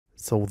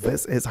So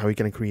this is how you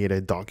can create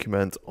a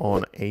document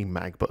on a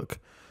MacBook.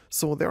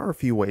 So there are a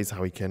few ways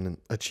how you can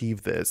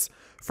achieve this.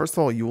 First of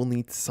all, you will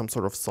need some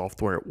sort of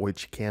software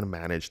which can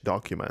manage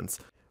documents.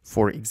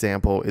 For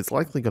example, it's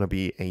likely going to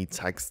be a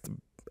text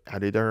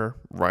editor,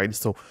 right?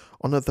 So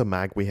on the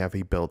Mac, we have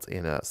a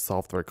built-in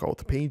software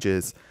called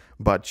Pages,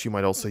 but you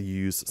might also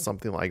use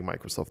something like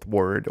Microsoft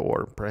Word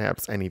or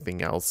perhaps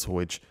anything else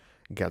which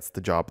gets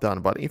the job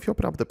done. But if you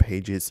open up the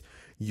Pages,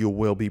 you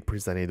will be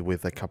presented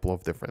with a couple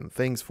of different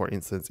things. For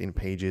instance, in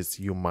Pages,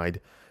 you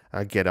might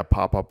get a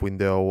pop-up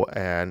window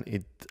and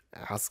it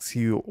asks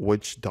you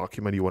which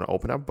document you want to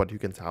open up, but you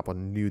can tap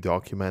on new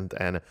document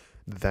and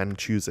then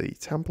choose a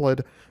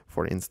template.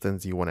 For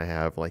instance, you want to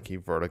have like a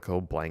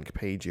vertical blank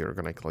page. You're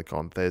going to click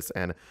on this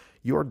and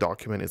your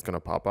document is going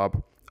to pop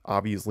up.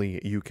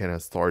 Obviously, you can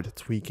start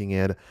tweaking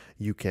it.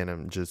 You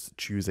can just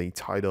choose a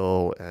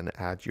title and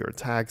add your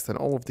text, and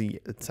all of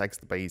the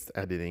text-based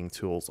editing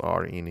tools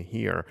are in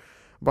here.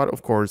 But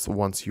of course,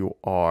 once you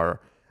are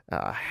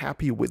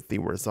happy with the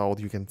result,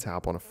 you can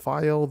tap on a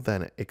file,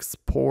 then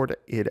export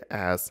it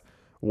as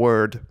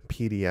Word,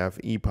 PDF,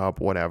 EPUB,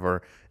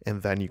 whatever,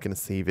 and then you can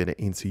save it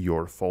into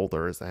your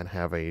folders and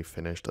have a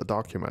finished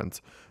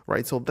document,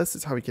 right? So this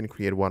is how you can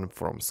create one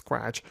from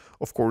scratch.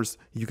 Of course,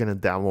 you can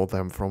download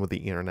them from the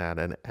internet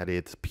and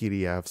edit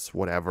PDFs,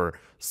 whatever,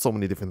 so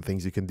many different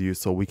things you can do.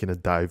 So we can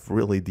dive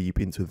really deep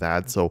into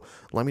that. So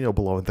let me know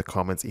below in the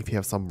comments if you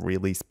have some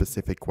really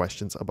specific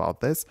questions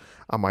about this.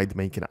 I might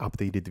make an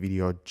updated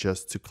video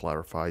just to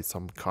clarify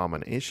some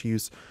common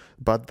issues,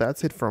 but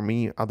that's it from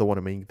me. I don't want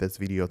to make this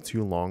video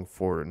too long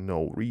for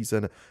no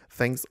reason.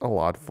 Thanks a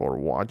lot for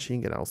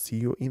watching, and I'll see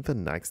you in the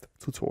next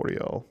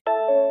tutorial.